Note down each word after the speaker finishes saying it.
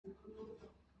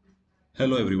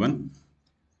Hello everyone.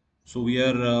 So we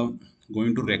are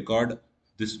going to record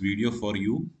this video for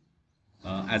you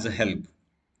as a help,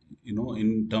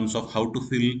 in terms of how to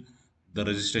fill the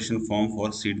registration form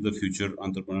for Seed the Future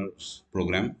Entrepreneurs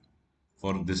Program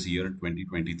for this year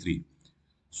 2023.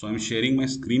 So I'm sharing my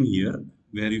screen here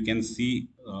where you can see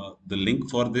the link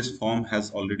for this form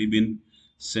has already been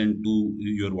sent to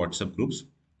your WhatsApp groups.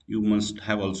 You must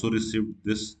have also received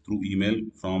this through email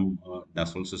from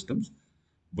Dassault Systems.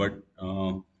 But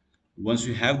once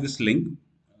you have this link,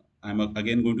 I'm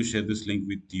again going to share this link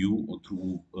with you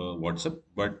through WhatsApp.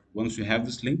 But once you have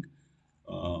this link,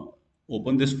 uh,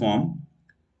 open this form.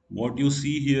 What you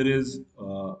see here is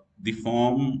the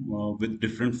form with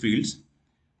different fields.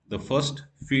 The first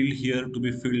field here to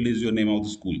be filled is your name of the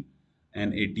school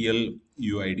and ATL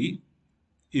UID.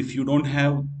 If you don't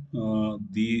have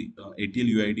the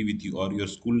ATL UID with you, or your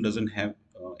school doesn't have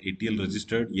ATL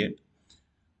registered yet,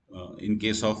 in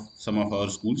case of some of our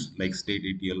schools like state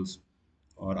ATLs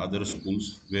or other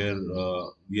schools where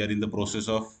we are in the process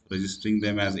of registering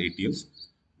them as ATLs,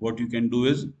 what you can do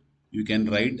is you can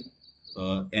write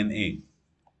NA.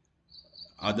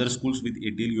 Other schools with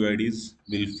ATL UIDs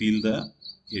will fill the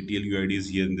ATL UIDs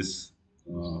here in this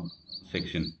uh,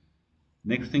 section.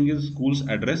 Next thing is school's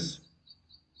address.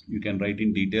 You can write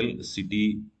in detail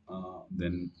city,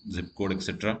 then zip code,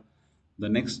 etc. The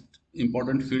next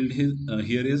important field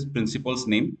here is principal's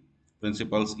name,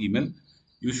 principal's email.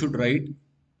 You should write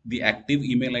the active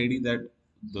email ID that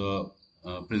the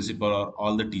principal or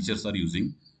all the teachers are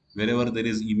using. Wherever there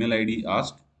is email ID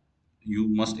asked, you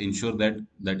must ensure that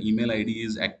that email ID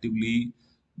is actively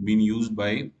being used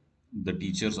by the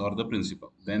teachers or the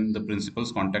principal. Then the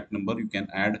principal's contact number, you can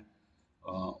add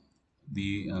uh,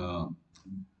 the uh,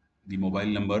 the mobile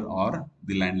number or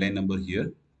the landline number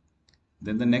here.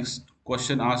 Then the next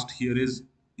question asked here is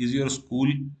your school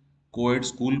co-ed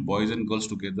school, boys and girls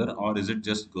together, or is it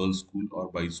just girls school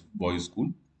or boys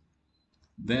school?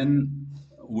 Then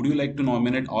would you like to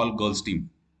nominate all girls team?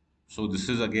 So this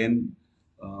is again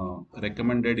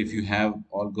recommended. If you have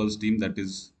all girls team, that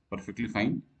is perfectly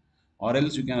fine, or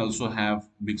else you can also have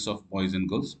mix of boys and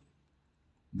girls.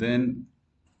 Then,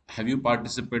 have you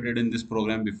participated in this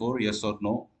program before, yes or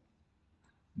no?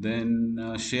 Then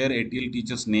share ATL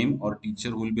teacher's name or teacher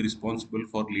who will be responsible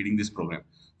for leading this program.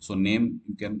 So name,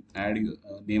 you can add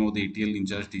name of the ATL in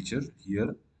charge teacher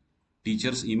here.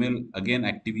 Teacher's email, again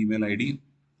active email ID,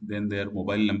 then their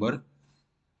mobile number.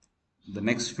 The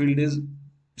next field is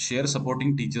share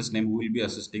supporting teacher's name who will be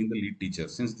assisting the lead teacher.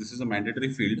 Since this is a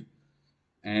mandatory field,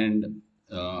 and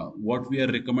what we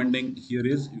are recommending here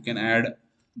is you can add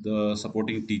the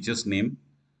supporting teacher's name,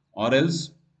 or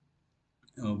else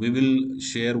we will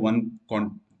share one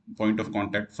point of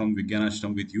contact from Vigyan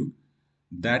Ashram with you.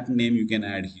 That name you can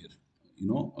add here.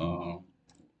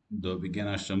 The Vigyan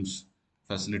Ashram's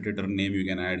facilitator name you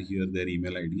can add here, their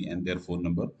email ID and their phone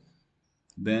number.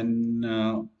 Then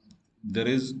there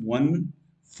is one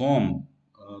form.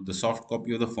 The soft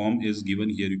copy of the form is given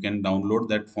here. You can download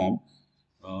that form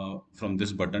from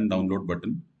this button, download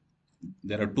button.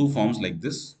 There are two forms like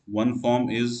this. One form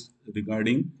is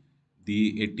regarding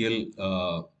the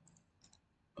ATL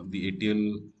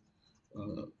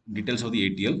details of the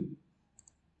ATL,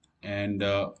 and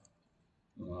uh,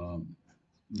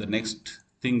 the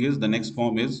next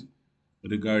form is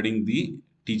regarding the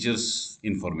teachers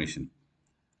information.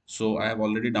 So I have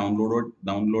already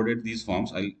downloaded these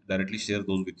forms. I'll directly share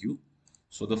those with you.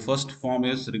 So the first form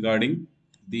is regarding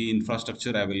the infrastructure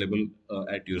available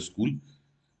at your school.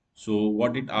 So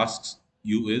what it asks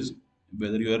you is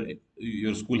whether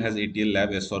your school has ATL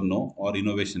lab, yes or no, or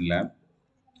innovation lab.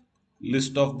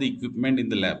 List of the equipment in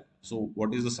the lab. So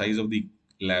what is the size of the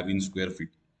lab in square feet?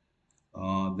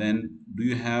 Then do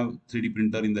you have 3D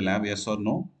printer in the lab, yes or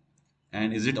no?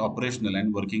 And is it operational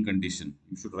and working condition?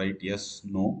 You should write yes,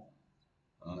 no.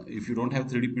 If you don't have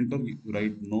 3D printer, you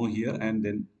write no here and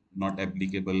then not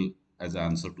applicable as an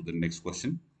answer to the next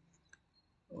question.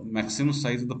 Maximum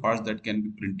size of the parts that can be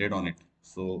printed on it.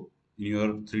 So in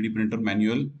your 3D printer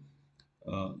manual,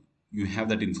 you have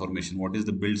that information. What is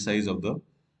the build size of the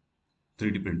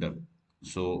 3D printer?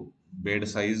 So bed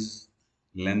size,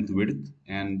 length, width,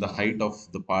 and the height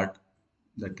of the part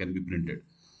that can be printed.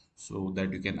 So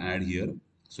that you can add here.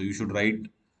 So you should write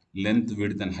length,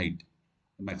 width, and height,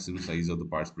 maximum size of the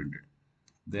parts printed.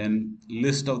 Then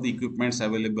list of the equipments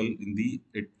available in the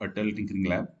Atal Tinkering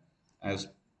Lab as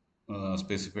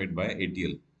specified by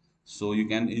ATL. So you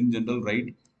can in general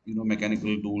write,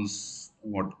 mechanical tools,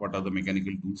 what are the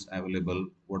mechanical tools available,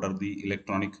 what are the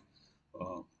electronic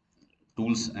uh,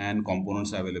 tools and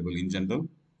components available in general,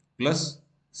 plus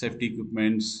safety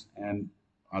equipments and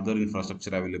other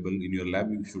infrastructure available in your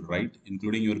lab you should write,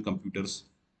 including your computers.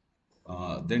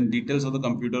 Then details of the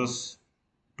computers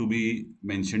to be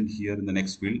mentioned here in the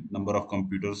next field: number of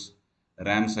computers,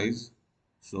 RAM size.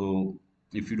 So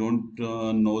if you don't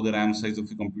know the RAM size of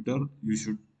the computer, you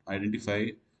should identify,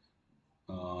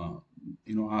 uh,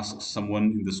 ask someone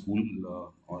in the school,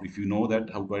 or if you know that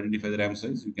how to identify the RAM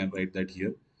size, you can write that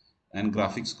here. And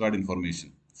graphics card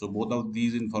information. So both of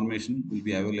these information will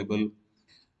be available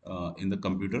in the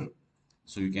computer.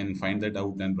 So you can find that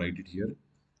out and write it here.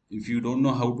 If you don't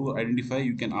know how to identify,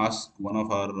 you can ask one of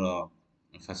our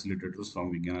facilitators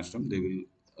from Vigyan Ashram. They will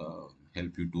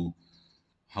help you to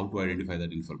how to identify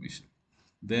that information.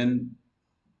 Then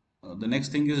the next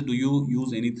thing is, do you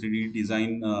use any 3D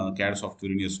design CAD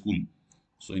software in your school?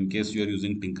 So in case you are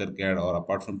using Tinkercad, or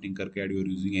apart from Tinkercad, you are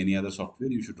using any other software,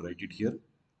 you should write it here.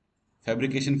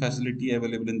 Fabrication facility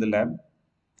available in the lab.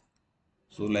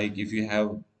 So like if you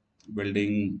have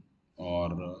welding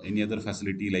or any other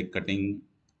facility like cutting,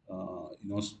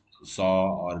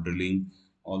 saw or drilling,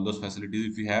 all those facilities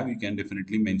if you have, you can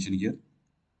definitely mention here.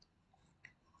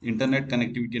 Internet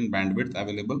connectivity and bandwidth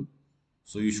available.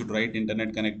 So you should write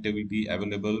internet connectivity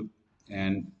available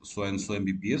and so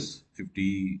Mbps,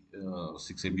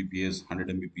 56 Mbps, 100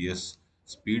 Mbps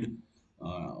speed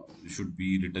should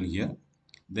be written here.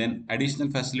 Then additional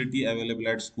facility available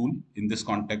at school in this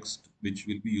context, which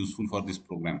will be useful for this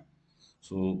program.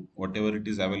 So whatever it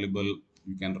is available,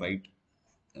 you can write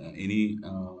any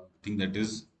thing that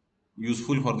is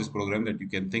useful for this program that you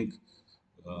can think,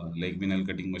 like vinyl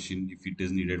cutting machine, if it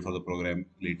is needed for the program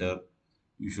later,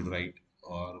 you should write,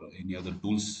 or any other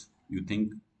tools you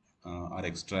think are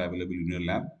extra available in your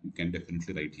lab, you can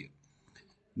definitely write here.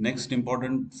 Next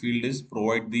important field is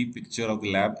provide the picture of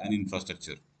the lab and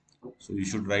infrastructure. So you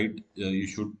should write, you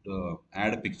should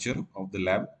add a picture of the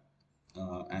lab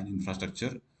and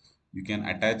infrastructure. You can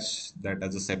attach that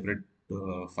as a separate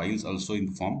files also in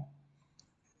the form.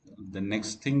 The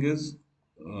next thing is,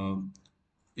 uh,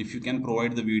 if you can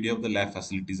provide the video of the lab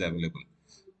facilities available.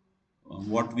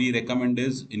 What we recommend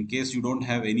is, in case you don't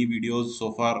have any videos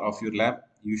so far of your lab,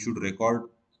 you should record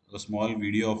a small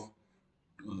video of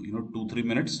 2-3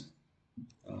 minutes.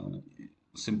 uh,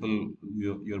 Simple,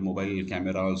 your mobile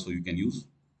camera also you can use.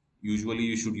 Usually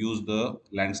you should use the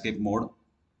landscape mode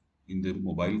in the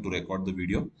mobile to record the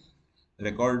video.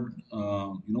 Record,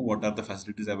 what are the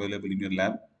facilities available in your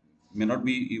lab. May not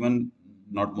be even,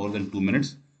 not more than 2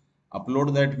 minutes.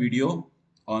 Upload that video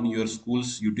on your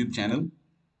school's YouTube channel,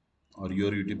 or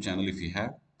your YouTube channel if you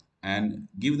have, and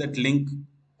give that link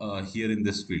here in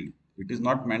this field. It is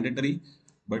not mandatory,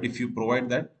 but if you provide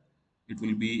that, it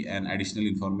will be an additional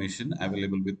information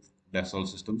available with Dassault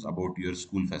Systems about your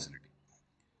school facility.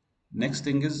 Next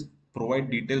thing is, provide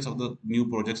details of the new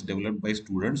projects developed by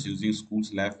students using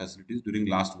school's lab facilities during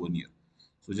last 1 year.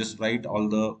 So just write all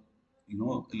the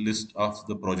list of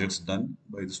the projects done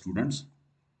by the students.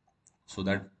 So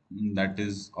that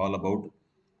is all about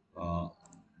uh,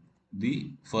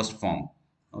 the first form.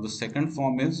 Now the second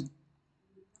form is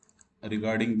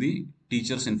regarding the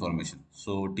teacher's information.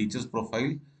 So teacher's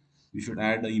profile, you should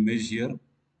add an image here,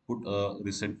 put a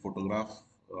recent photograph,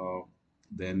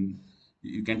 then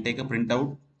you can take a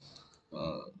printout,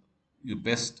 uh, you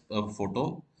paste a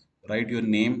photo, write your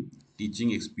name,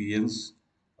 teaching experience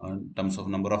in terms of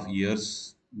number of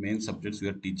years, main subjects you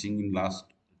are teaching in last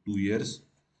 2 years,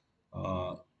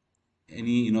 uh,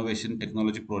 any innovation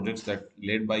technology projects that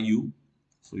led by you.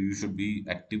 So you should be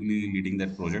actively leading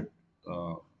that project.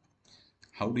 Uh,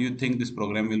 how do you think this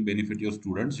program will benefit your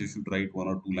students? You should write 1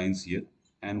 or 2 lines here.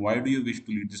 And why do you wish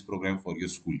to lead this program for your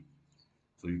school?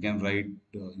 So you can write,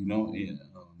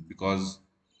 because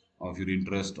of your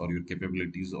interest or your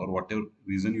capabilities or whatever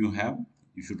reason you have,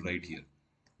 you should write here.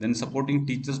 Then supporting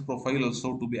teachers profile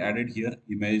also to be added here: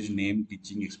 image, name,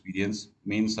 teaching experience,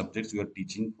 main subjects you are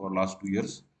teaching for last 2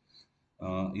 years,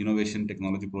 innovation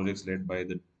technology projects led by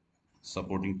the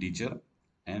supporting teacher,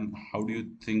 and how do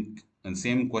you think, and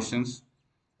same questions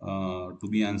to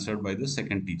be answered by the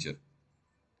second teacher.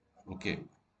 Okay,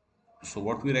 so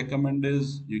what we recommend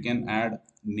is, you can add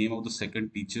name of the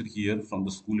second teacher here from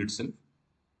the school itself,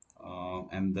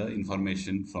 and the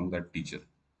information from that teacher,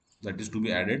 that is to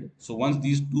be added. So once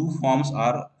these two forms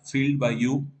are filled by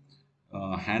you,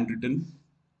 handwritten,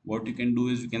 what you can do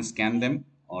is, you can scan them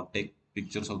or take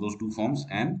pictures of those two forms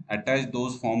and attach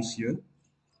those forms here.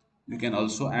 You can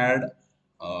also add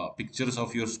pictures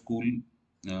of your school,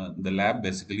 the lab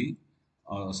basically,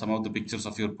 some of the pictures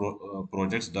of your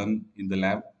projects done in the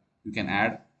lab. You can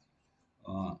add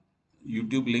uh,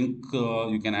 YouTube link,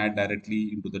 you can add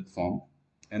directly into that form.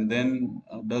 And then,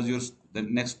 the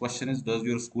next question is, does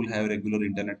your school have regular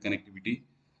internet connectivity?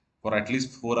 for at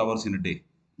least 4 hours in a day.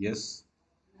 Yes.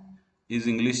 Is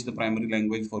English the primary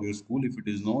language for your school? If it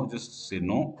is no, just say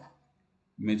no.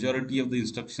 Majority of the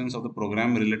instructions of the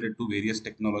program related to various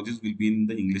technologies will be in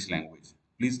the English language.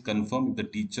 Please confirm if the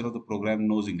teacher of the program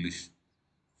knows English.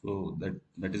 So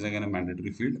that is again a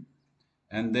mandatory field.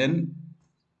 And then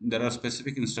there are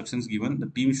specific instructions given. The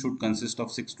team should consist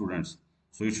of 6 students.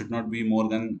 So it should not be more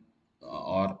than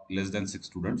or less than 6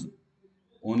 students.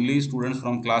 Only students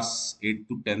from class 8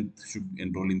 to 10th should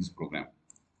enroll in this program.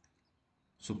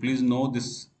 So please know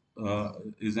this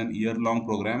is an year-long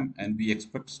program, and we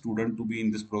expect student to be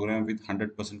in this program with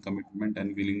 100% commitment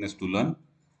and willingness to learn,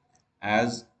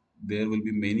 as there will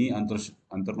be many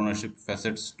entrepreneurship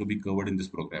facets to be covered in this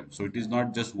program. So it is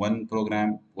not just one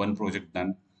program, one project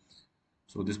done.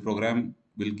 So this program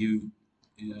will give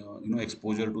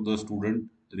exposure to the student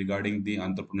regarding the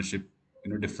entrepreneurship,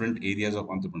 different areas of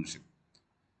entrepreneurship.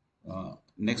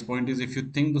 Next point is, if you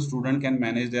think the student can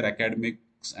manage their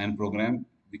academics and program,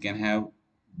 we can have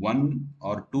one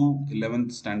or two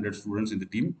 11th standard students in the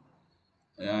team,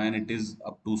 and it is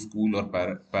up to school or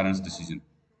parents' decision.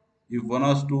 If one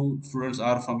or two students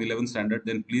are from 11th standard,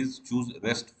 then please choose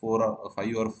rest 4 or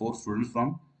 5 or 4 students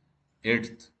from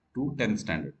 8th to 10th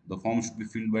standard. The form should be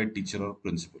filled by teacher or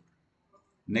principal.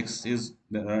 Next is,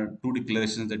 there are two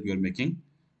declarations that you are making.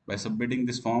 By submitting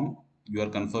this form, you are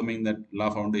confirming that La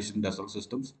Foundation Dassault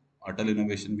Systems Atal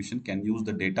Innovation Mission can use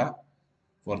the data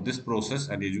for this process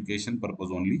and education purpose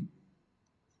only.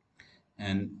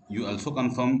 And you also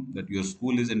confirm that your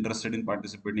school is interested in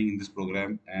participating in this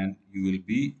program, and you will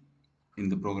be in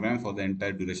the program for the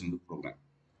entire duration of the program.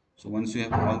 So once you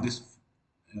have all this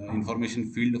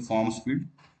information filled, forms filled,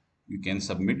 you can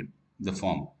submit the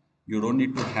form. You don't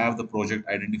need to have the project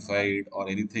identified or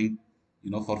anything,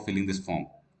 for filling this form.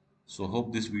 So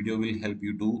hope this video will help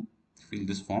you to fill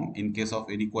this form. In case of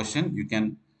any question, you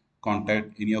can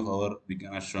contact any of our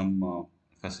Vigyan Ashram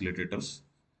facilitators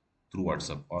through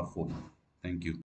WhatsApp or phone. Thank you.